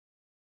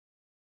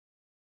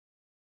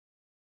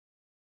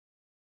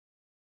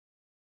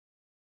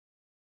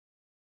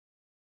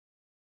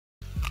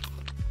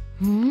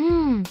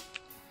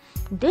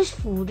This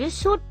food is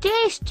so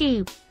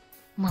tasty.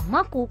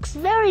 Mama cooks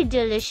very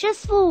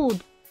delicious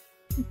food.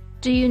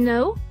 Do you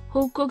know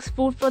who cooks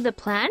food for the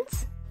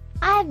plants?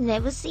 I've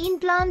never seen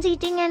plants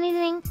eating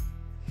anything.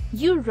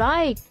 You're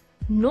right.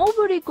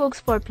 Nobody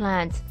cooks for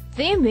plants.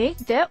 They make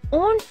their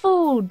own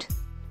food.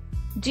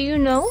 Do you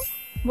know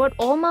what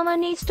all Mama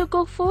needs to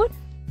cook food?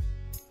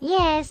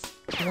 Yes,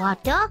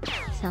 water,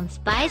 some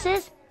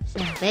spices,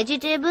 some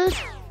vegetables,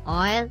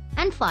 oil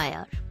and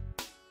fire.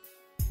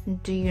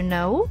 Do you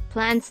know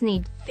plants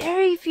need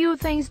very few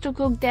things to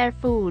cook their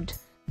food?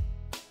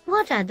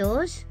 What are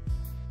those?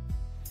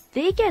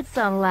 They get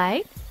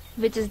sunlight,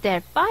 which is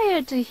their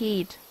fire to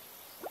heat.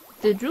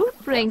 The root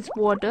brings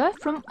water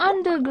from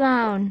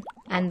underground,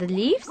 and the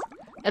leaves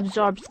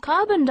absorbs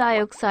carbon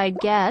dioxide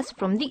gas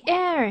from the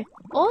air.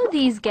 All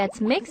these gets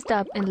mixed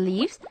up in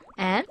leaves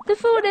and the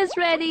food is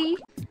ready.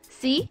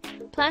 See,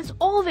 plants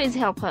always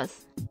help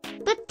us.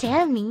 But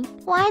tell me,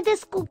 why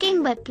this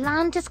cooking by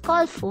plant is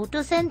called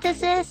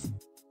photosynthesis?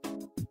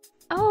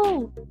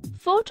 Oh,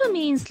 photo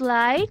means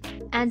light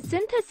and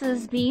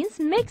synthesis means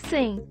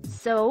mixing.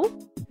 So,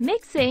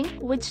 mixing,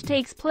 which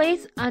takes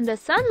place under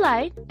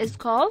sunlight, is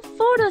called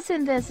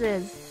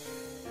photosynthesis.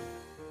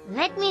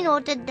 Let me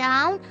note it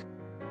down.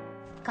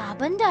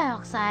 Carbon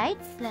dioxide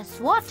plus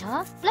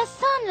water plus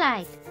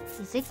sunlight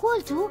is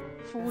equal to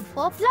food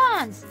for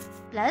plants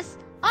plus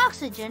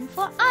oxygen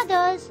for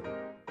others.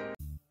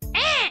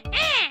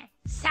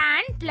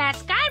 Sun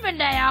plus carbon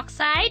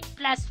dioxide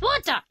plus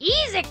water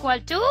is equal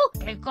to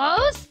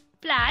glucose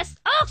plus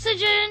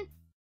oxygen.